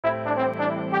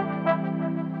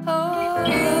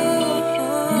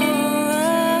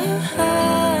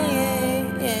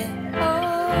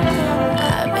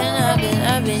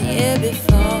I've been here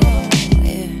before,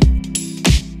 yeah.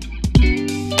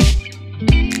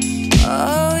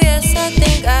 Oh yes, I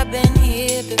think I've been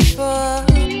here before.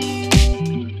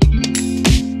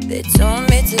 They told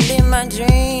me to leave my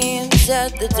dreams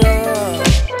at the door,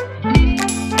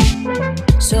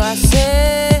 so I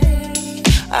said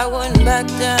I wouldn't back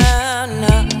down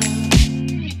now.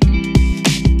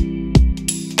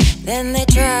 Then they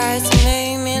tried to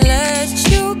make me let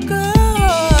you go.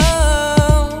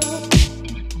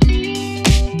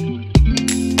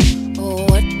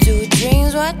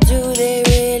 What do they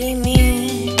really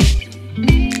mean?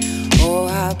 Oh,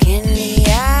 how can the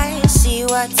eyes see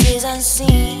what is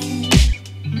unseen?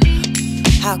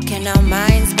 How can our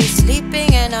minds be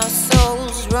sleeping and our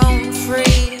souls roam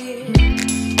free?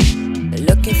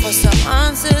 Looking for some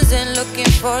answers and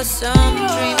looking for some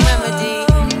dream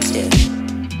remedies, yeah.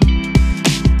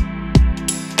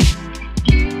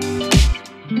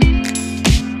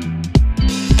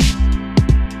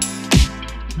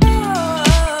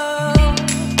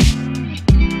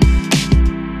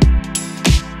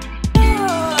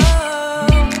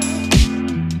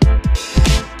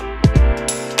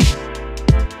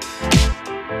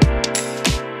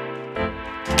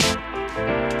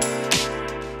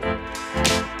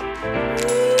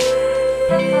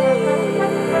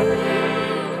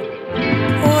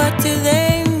 What do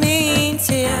they mean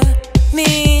to you?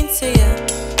 Mean to you?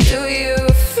 Do you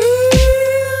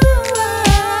feel what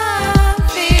I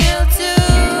feel too?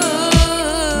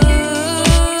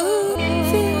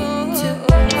 Feel too.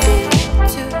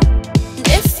 And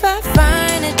if I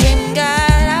find a dream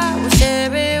guide, I will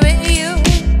share it with you.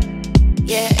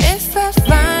 Yeah, if I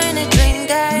find a dream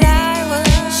guide, I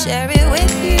will share it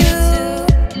with you.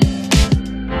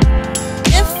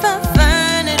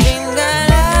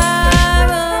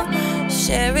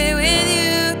 Share it with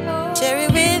you, share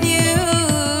it with you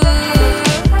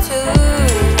too.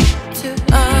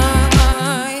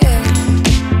 Yeah.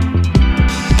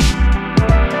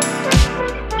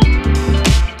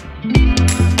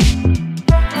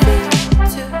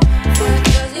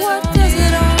 What does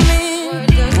it all mean?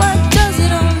 What does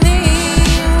it all mean?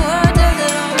 What does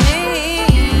it all mean?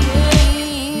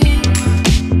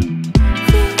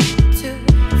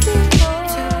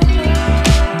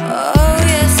 Oh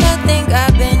yes, I think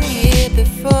I've been here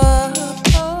before.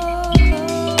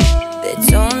 They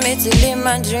told me to leave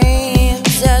my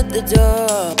dreams at the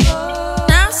door.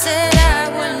 I said I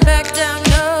wouldn't back down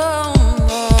no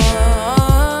more,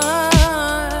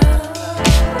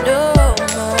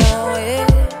 yeah.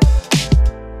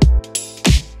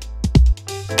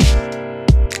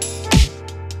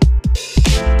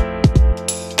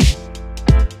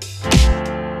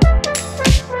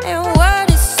 And what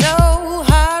is so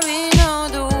hard, we know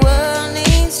the world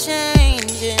needs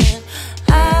changing.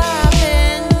 I've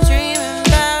been dreaming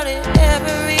about it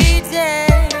every day.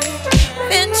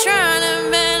 Been trying to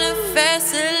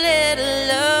manifest a little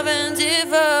love and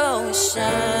devotion.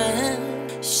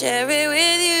 Share it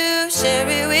with you, share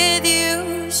it with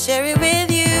you, share it with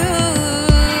you.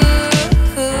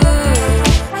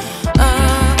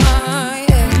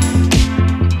 Yeah.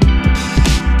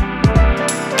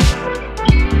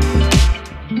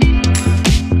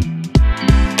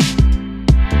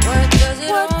 What does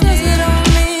it all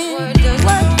mean?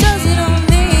 What does it all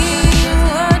mean?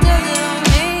 What does it all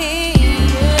mean?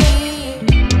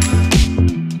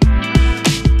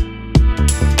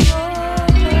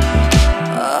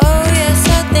 Oh yes,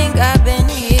 I think I've been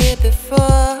here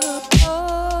before.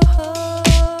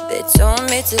 They told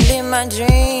me to leave my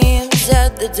dreams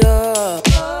at the door.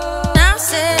 I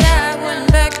said